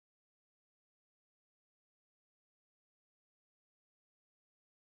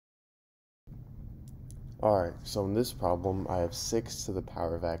Alright, so in this problem, I have 6 to the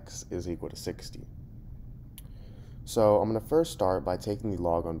power of x is equal to 60. So I'm going to first start by taking the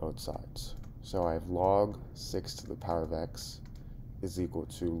log on both sides. So I have log 6 to the power of x is equal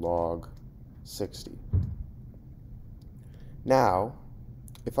to log 60. Now,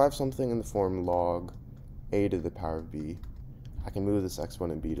 if I have something in the form log a to the power of b, I can move this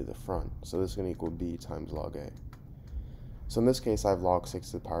exponent b to the front. So this is going to equal b times log a. So in this case, I have log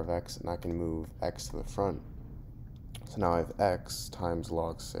 6 to the power of x, and I can move x to the front. So now I have x times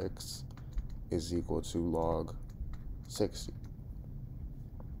log 6 is equal to log 60.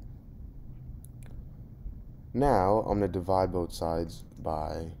 Now I'm going to divide both sides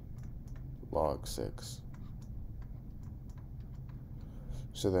by log 6.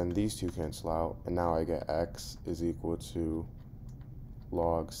 So then these two cancel out, and now I get x is equal to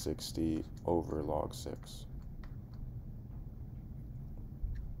log 60 over log 6.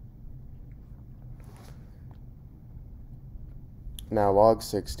 Now log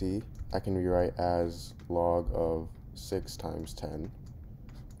 60 I can rewrite as log of 6 times 10.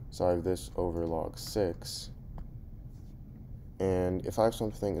 So I have this over log 6. And if I have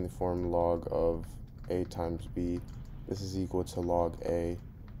something in the form log of a times b, this is equal to log a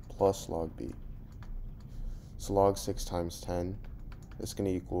plus log b. So log 6 times 10 is going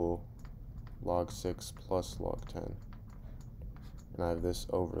to equal log 6 plus log 10. And I have this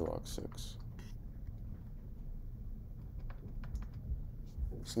over log 6.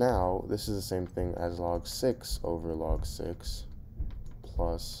 So now, this is the same thing as log 6 over log 6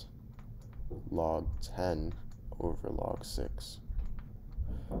 plus log 10 over log 6.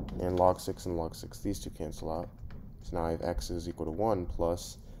 And log 6 and log 6, these two cancel out. So now I have x is equal to 1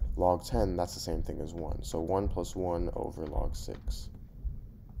 plus log 10, that's the same thing as 1. So 1 plus 1 over log 6.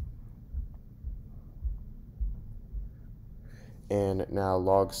 And now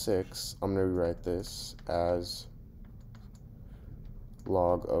log 6, I'm going to rewrite this as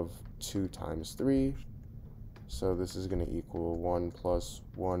log of 2 times 3. So this is going to equal 1 plus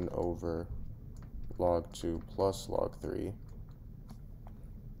 1 over log 2 plus log 3.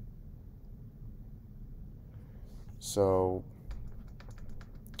 So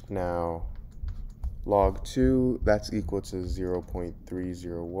now log 2, that's equal to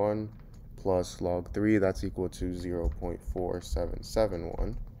 0.301 plus log 3, that's equal to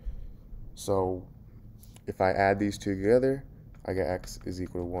 0.4771. So if I add these two together, I get x is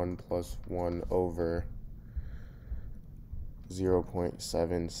equal to 1 plus 1 over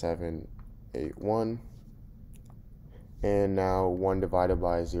 0.7781. And now 1 divided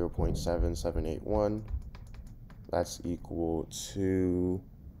by 0.7781, that's equal to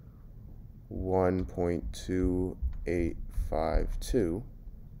 1.2852.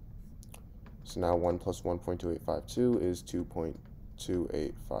 So now 1 plus 1.2852 is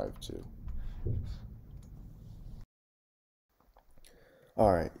 2.2852.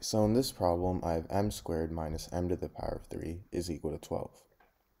 Alright, so in this problem, I have m squared minus m to the power of 3 is equal to 12.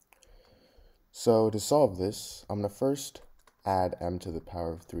 So to solve this, I'm going to first add m to the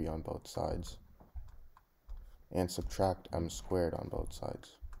power of 3 on both sides and subtract m squared on both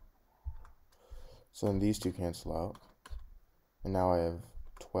sides. So then these two cancel out, and now I have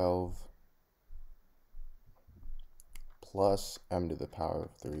 12 plus m to the power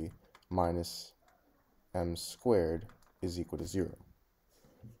of 3 minus m squared is equal to 0.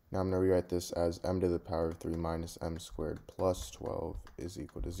 Now I'm going to rewrite this as m to the power of 3 minus m squared plus 12 is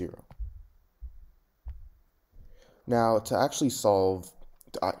equal to 0. Now to actually find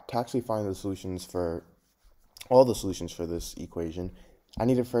the solutions for all the solutions for this equation, I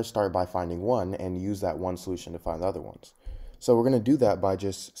need to first start by finding one and use that one solution to find the other ones. So we're going to do that by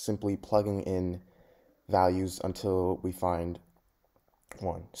just simply plugging in values until we find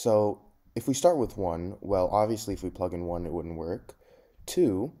 1. So if we start with 1, well, obviously if we plug in 1, it wouldn't work.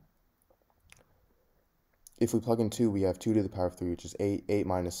 2, if we plug in 2, we have 2 to the power of 3, which is 8. 8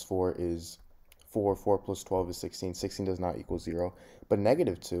 minus 4 is 4. 4 plus 12 is 16. 16 does not equal 0. But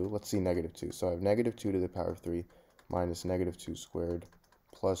negative 2, let's see negative 2. So I have negative 2 to the power of 3 minus negative 2 squared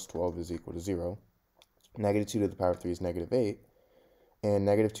plus 12 is equal to 0. Negative 2 to the power of 3 is negative 8. And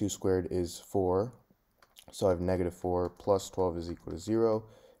negative 2 squared is 4. So I have negative 4 plus 12 is equal to 0.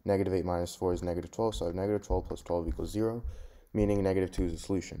 Negative 8 minus 4 is negative 12. So I have negative 12 plus 12 equals 0. Meaning negative 2 is a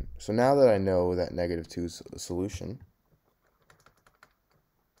solution. So now that I know that negative 2 is a solution,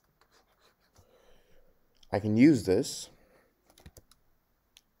 I can use this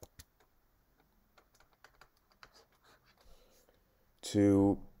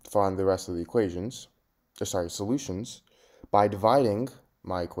to find the rest of the solutions, by dividing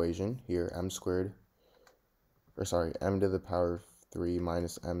my equation here, m to the power of 3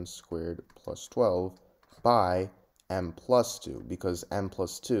 minus m squared plus 12 by m plus 2, because m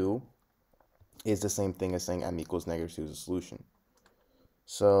plus 2 is the same thing as saying m equals negative 2 is a solution.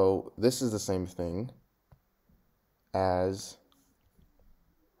 So this is the same thing as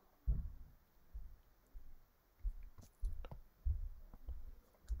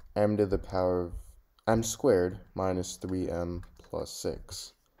m to the power of m squared minus 3m plus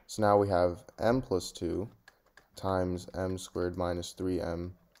 6. So now we have m plus 2 times m squared minus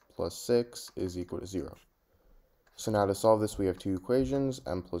 3m plus 6 is equal to 0. So now to solve this, we have two equations.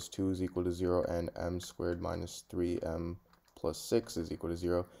 M plus 2 is equal to 0, and m squared minus 3m plus 6 is equal to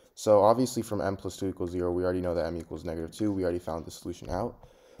 0. So obviously from m plus 2 equals 0, we already know that m equals negative 2. We already found the solution out.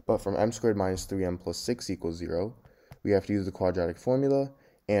 But from m squared minus 3m plus 6 equals 0, we have to use the quadratic formula.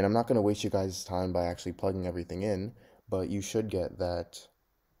 And I'm not going to waste you guys' time by actually plugging everything in, but you should get that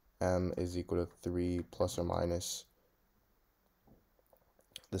m is equal to 3 plus or minus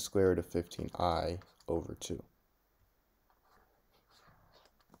the square root of 15i over 2.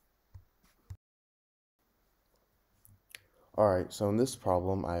 Alright, so in this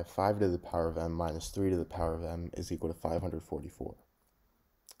problem, I have 5 to the power of m minus 3 to the power of m is equal to 544.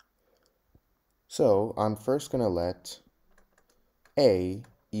 So I'm first going to let a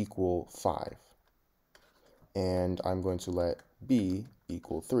equal 5, and I'm going to let b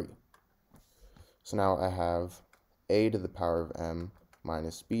equal 3. So now I have a to the power of m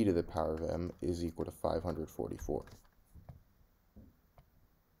minus b to the power of m is equal to 544.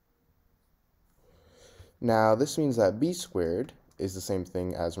 Now this means that b squared is the same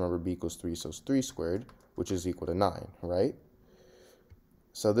thing as, remember, b equals 3, so it's 3 squared, which is equal to 9, right?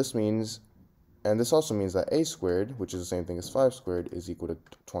 So this means, and this also means that a squared, which is the same thing as 5 squared, is equal to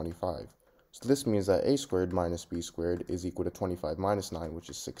 25. So this means that a squared minus b squared is equal to 25 minus 9, which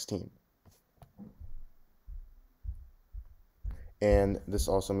is 16. And this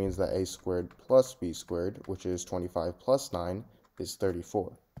also means that a squared plus b squared, which is 25 plus 9, is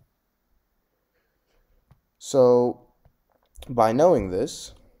 34. So by knowing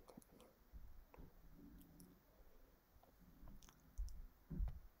this,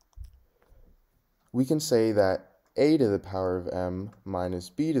 we can say that a to the power of m minus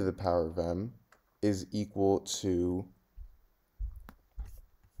b to the power of m is equal to,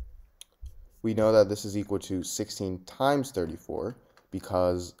 we know that this is equal to 16 times 34,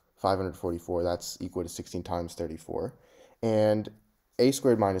 because 544, that's equal to 16 times 34. And a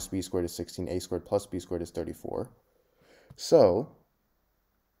squared minus b squared is 16, a squared plus b squared is 34. So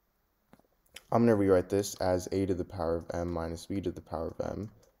I'm going to rewrite this as a to the power of m minus b to the power of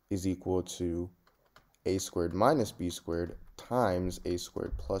m is equal to a squared minus b squared times a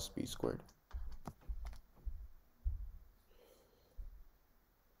squared plus b squared.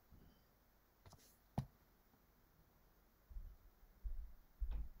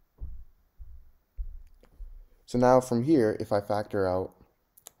 So now from here, if I factor out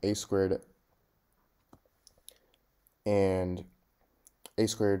a squared and a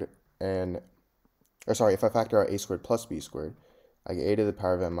squared and, or sorry, if I factor out a squared plus b squared, I get a to the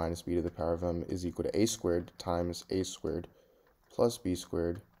power of m minus b to the power of m is equal to a squared times a squared plus b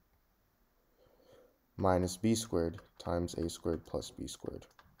squared minus b squared times a squared plus b squared.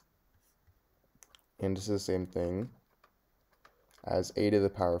 And this is the same thing as a to the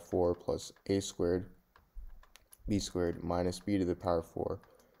power of 4 plus a squared b squared minus b to the power of 4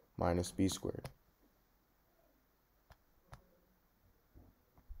 minus b squared.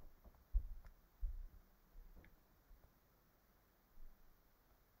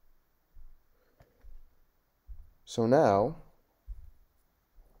 So now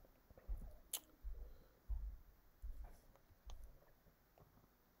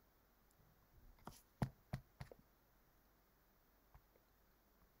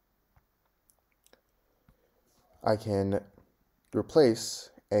I can replace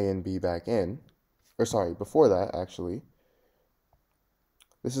a and b back in, or sorry, before that actually,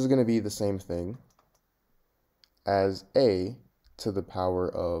 this is going to be the same thing as a to the power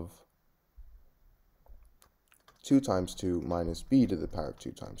of 2 times 2 minus b to the power of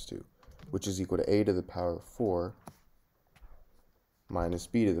 2 times 2, which is equal to a to the power of 4 minus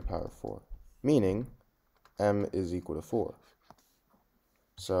b to the power of 4, meaning m is equal to 4.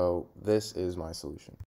 So this is my solution.